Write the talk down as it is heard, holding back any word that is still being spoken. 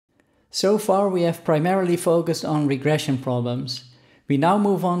So far we have primarily focused on regression problems. We now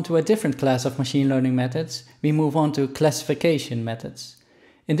move on to a different class of machine learning methods. We move on to classification methods.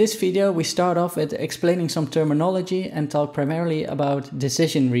 In this video we start off with explaining some terminology and talk primarily about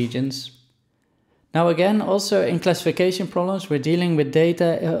decision regions. Now again, also in classification problems we're dealing with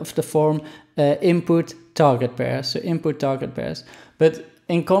data of the form input-target pairs, so input-target pairs. But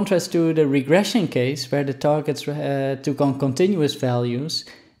in contrast to the regression case where the targets took on continuous values,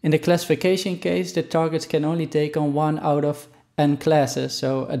 in the classification case, the targets can only take on one out of n classes,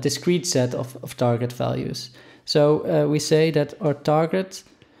 so a discrete set of target values. So we say that our target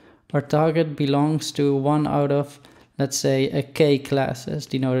belongs to one out of, let's say, a k classes,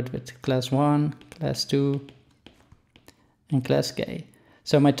 denoted with class 1, class 2, and class k.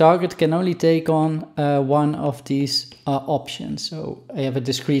 So my target can only take on one of these options, so I have a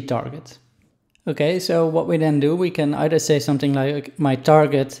discrete target. Okay, so what we then do, we can either say something like my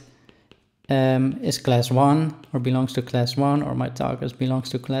target is class 1 or belongs to class 1, or my target belongs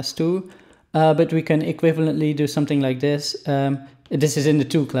to class 2. But we can equivalently do something like this. This is in the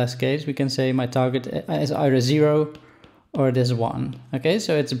 2-class case. We can say my target is either 0 or it is 1. Okay,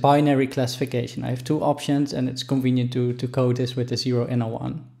 so it's binary classification. I have two options and it's convenient to code this with a 0 and a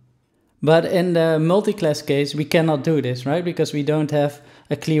 1. But in the multi-class case, we cannot do this, right? Because we don't have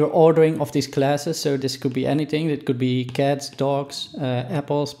a clear ordering of these classes. So this could be anything. It could be cats, dogs,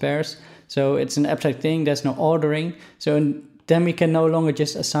 apples, pears. So it's an abstract thing. There's no ordering. So then we can no longer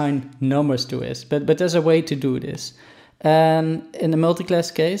just assign numbers to it. But there's a way to do this. And in the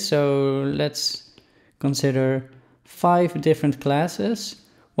multi-class case, so let's consider 5 different classes.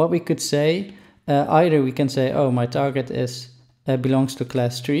 What we could say, either we can say, oh, my target belongs to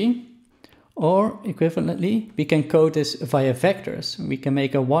class 3. Or equivalently, we can code this via vectors. We can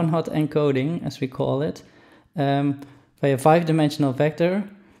make a one-hot encoding, as we call it, via 5-dimensional vector,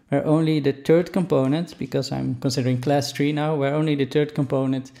 where only the third component, because I'm considering class 3 now, where only the third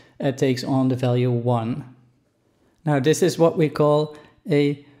component takes on the value 1. Now this is what we call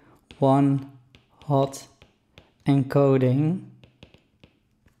a one-hot encoding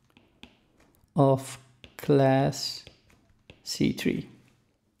of class C3.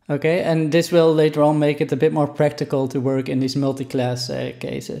 Okay, and this will later on make it a bit more practical to work in these multi-class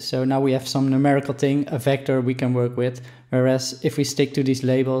cases. So now we have some numerical thing, a vector we can work with, whereas if we stick to these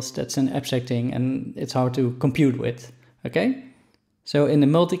labels, that's an abstract thing and it's hard to compute with, okay? So in the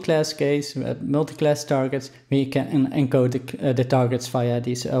multi-class case, multi-class targets, we can encode the targets via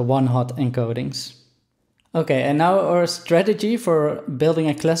these one-hot encodings. Okay, and now our strategy for building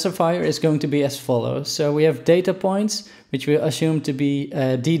a classifier is going to be as follows. So we have data points, which we assume to be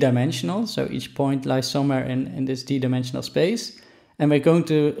d-dimensional. So each point lies somewhere in this d-dimensional space. And we're going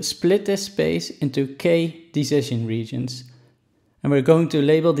to split this space into k decision regions. And we're going to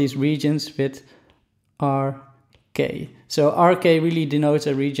label these regions with rk. So rk really denotes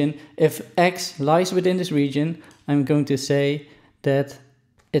a region. If x lies within this region, I'm going to say that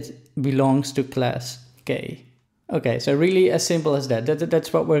it belongs to class k. Okay, so really as simple as that.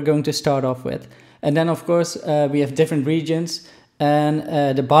 That's what we're going to start off with. And then of course we have different regions,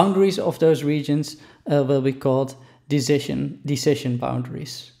 and the boundaries of those regions will be called decision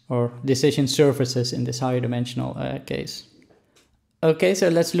boundaries, or decision surfaces in this higher dimensional case. Okay, so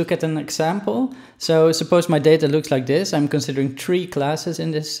let's look at an example. So suppose my data looks like this. I'm considering 3 classes in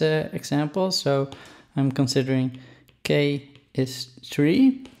this example. So I'm considering k is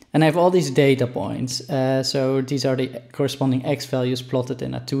 3. And I have all these data points. So these are the corresponding x values plotted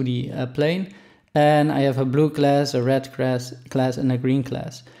in a 2D plane. And I have a blue class, a red class, and a green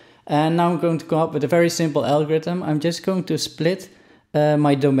class. And now I'm going to come up with a very simple algorithm. I'm just going to split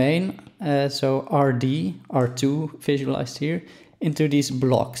my domain, so RD, R2 visualized here, into these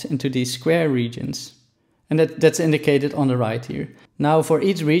blocks, into these square regions. And that's indicated on the right here. Now for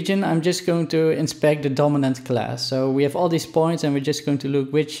each region, I'm just going to inspect the dominant class. So we have all these points and we're just going to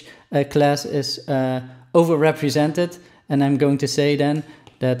look which class is overrepresented. And I'm going to say then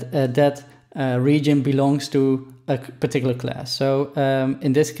that that region belongs to a particular class. So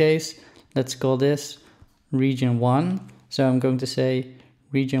in this case, let's call this region 1. So I'm going to say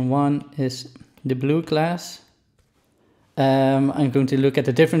region 1 is the blue class. I'm going to look at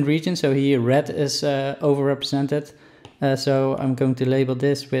the different regions. So here red is overrepresented. So I'm going to label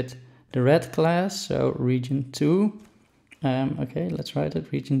this with the red class, so region 2. Okay, let's write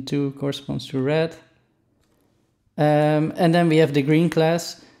it. Region 2 corresponds to red. And then we have the green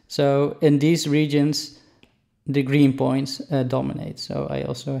class. So in these regions, the green points dominate. So I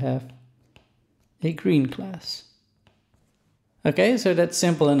also have a green class. Okay, so that's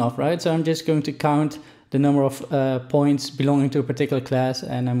simple enough, right? So I'm just going to count the number of points belonging to a particular class,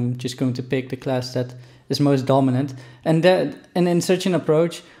 and I'm just going to pick the class that is most dominant. And in such an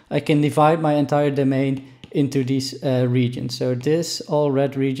approach, I can divide my entire domain into these regions. So this all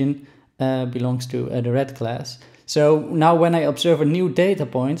red region belongs to the red class. So now when I observe a new data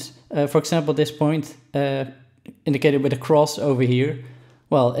point, for example, this point indicated with a cross over here,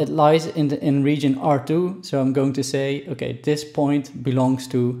 well, it lies in region R2. So I'm going to say, okay, this point belongs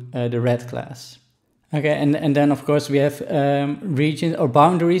to the red class. Okay, and then of course we have regions or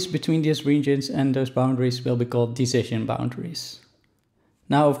boundaries between these regions, and those boundaries will be called decision boundaries.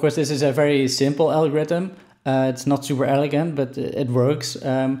 Now, of course, this is a very simple algorithm. It's not super elegant, but it works.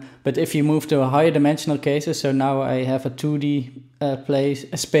 But if you move to a higher dimensional cases, so now I have a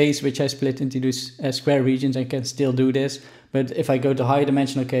 2D space which I split into these square regions, I can still do this. But if I go to higher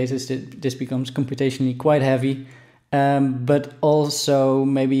dimensional cases, this becomes computationally quite heavy. But also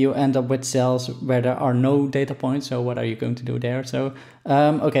maybe you end up with cells where there are no data points. So what are you going to do there? So,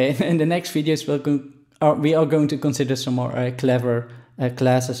 okay, in the next videos, we are going to consider some more clever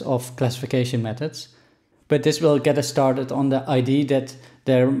classes of classification methods. But this will get us started on the idea that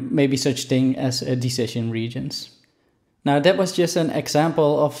there may be such thing as decision regions. Now that was just an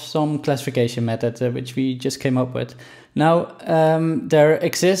example of some classification method which we just came up with. Now there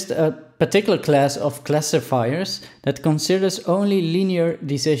exists a particular class of classifiers that considers only linear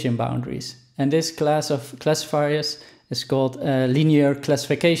decision boundaries. And this class of classifiers is called linear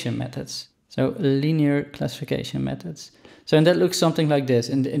classification methods. So linear classification methods. So and that looks something like this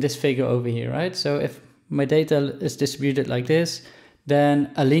in this figure over here, right? So if my data is distributed like this,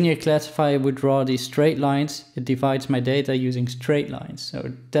 then a linear classifier would draw these straight lines. It divides my data using straight lines.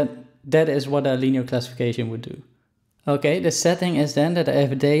 So that is what a linear classification would do. Okay, the setting is then that I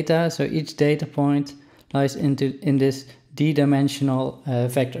have data. So each data point lies in this d-dimensional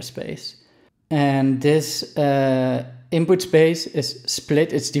vector space. And this input space is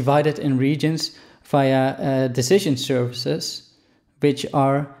split, it's divided in regions via decision surfaces, which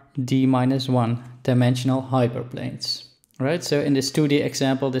are d-1 dimensional hyperplanes. Right, so in this 2D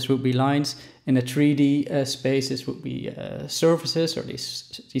example, this would be lines. In a 3D space, this would be surfaces or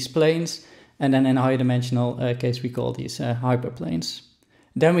these planes. And then in a high dimensional case, we call these hyperplanes.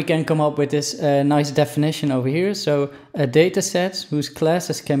 Then we can come up with this nice definition over here. So data sets whose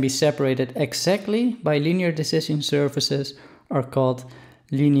classes can be separated exactly by linear decision surfaces are called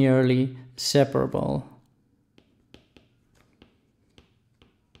linearly separable.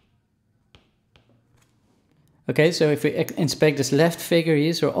 Okay, so if we inspect this left figure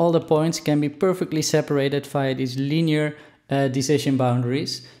here, so all the points can be perfectly separated via these linear decision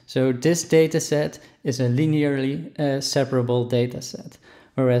boundaries. So this data set is a linearly separable data set.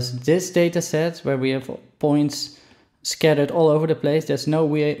 Whereas this data set, where we have points scattered all over the place, there's no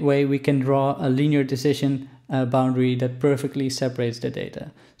way we can draw a linear decision boundary that perfectly separates the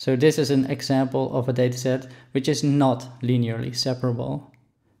data. So this is an example of a data set which is not linearly separable.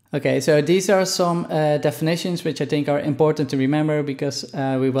 Okay, so these are some definitions which I think are important to remember because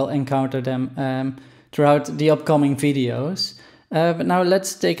we will encounter them throughout the upcoming videos. But now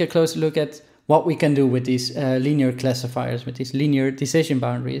let's take a closer look at what we can do with these linear classifiers, with these linear decision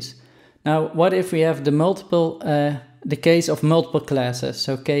boundaries. Now, what if we have the case of multiple classes?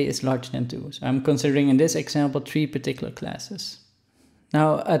 So k is larger than 2. So I'm considering in this example 3 particular classes.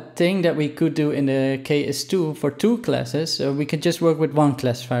 Now, a thing that we could do in the k is 2 for 2 classes, we could just work with one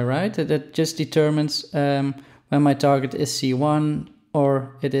classifier, right? That just determines when my target is C1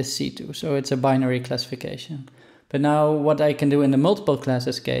 or it is C2. So it's a binary classification. But now what I can do in the multiple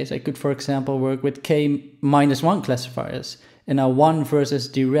classes case, I could, for example, work with k-1 classifiers in a one versus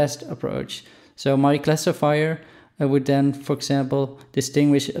the rest approach. So my classifier would then, for example,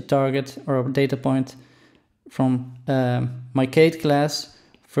 distinguish a target or a data point from my kth class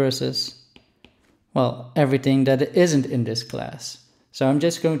versus, well, everything that isn't in this class. So I'm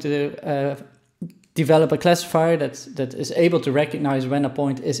just going to develop a classifier that is able to recognize when a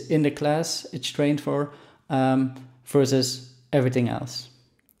point is in the class it's trained for versus everything else.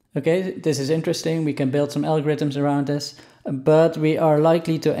 Okay, this is interesting. We can build some algorithms around this, but we are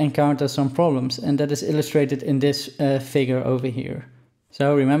likely to encounter some problems, and that is illustrated in this figure over here.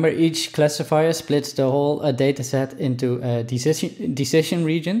 So remember, each classifier splits the whole data set into decision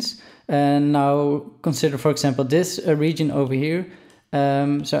regions. And now consider, for example, this region over here.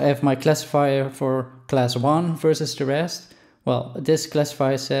 So I have my classifier for class 1 versus the rest. Well, this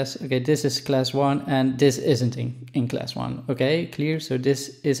classifier says, okay, this is class 1 and this isn't in class 1. Okay, clear? So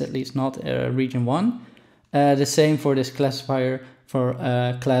this is at least not region 1. The same for this classifier for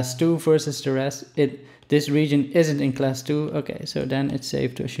class 2 versus the rest. This region isn't in class 2. Okay, so then it's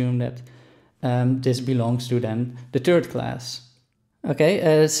safe to assume that this belongs to then the third class.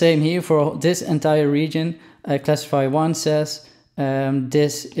 Okay, same here for this entire region. Classifier 1 says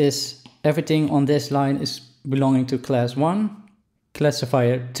this is everything on this line is belonging to class 1.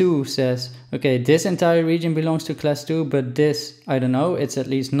 Classifier 2 says, okay, this entire region belongs to class 2, but this, I don't know, it's at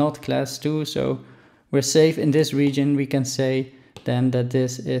least not class 2, so we're safe in this region. We can say then that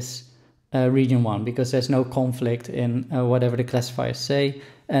this is region 1, because there's no conflict in whatever the classifiers say,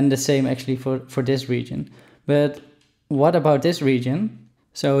 and the same actually for this region. But what about this region?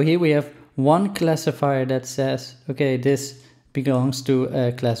 So here we have one classifier that says, okay, this belongs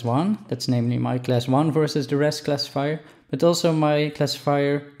to class 1, that's namely my class 1 versus the rest classifier, but also my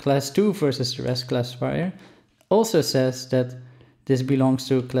classifier class 2 versus the rest classifier also says that this belongs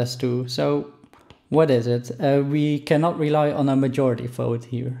to class 2. So what is it? We cannot rely on a majority vote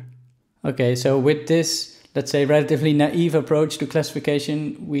here. Okay, so with this, let's say, relatively naive approach to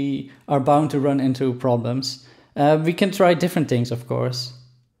classification, we are bound to run into problems. We can try different things, of course.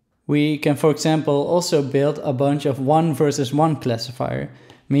 We can, for example, also build a bunch of 1 versus 1 classifier,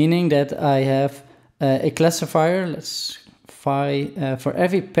 meaning that I have a classifier, let's for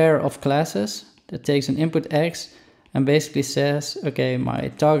every pair of classes that takes an input x and basically says, okay, my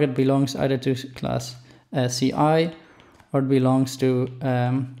target belongs either to class CI or it belongs to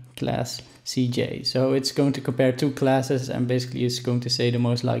class CJ. So it's going to compare two classes and basically it's going to say the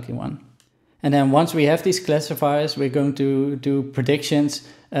most likely one. And then once we have these classifiers, we're going to do predictions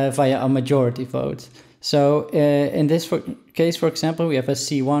via a majority vote. So in this case, for example, we have a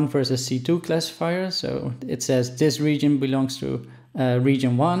C1 versus C2 classifier. So it says this region belongs to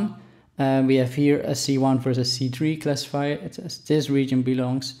region 1. We have here a C1 versus C3 classifier. It says this region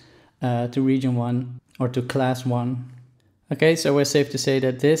belongs to region 1 or to class 1. Okay, so we're safe to say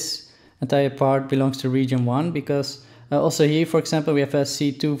that this entire part belongs to region 1 because also here, for example, we have a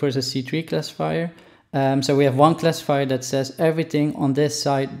C2 versus C3 classifier. So we have one classifier that says everything on this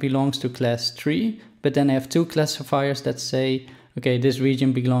side belongs to class 3, but then I have two classifiers that say, okay, this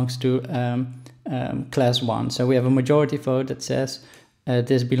region belongs to class 1. So we have a majority vote that says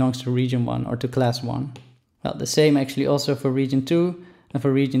this belongs to region 1 or to class 1. Well, the same actually also for region 2 and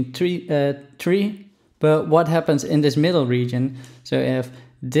for region 3. But what happens in this middle region? So I have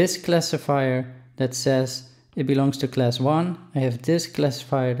this classifier that says it belongs to class 1. I have this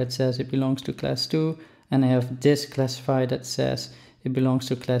classifier that says it belongs to class 2. And I have this classifier that says it belongs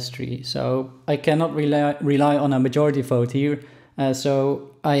to class 3. So I cannot rely on a majority vote here.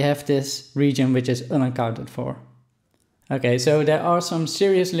 So I have this region which is unaccounted for. Okay, so there are some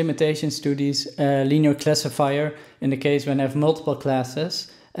serious limitations to this linear classifier in the case when I have multiple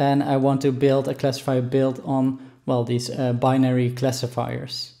classes and I want to build a classifier built on, well, these binary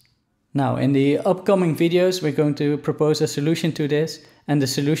classifiers. Now, in the upcoming videos, we're going to propose a solution to this. And the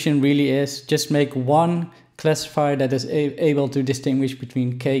solution really is just make one classifier that is able to distinguish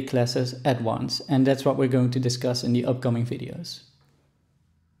between k classes at once. And that's what we're going to discuss in the upcoming videos.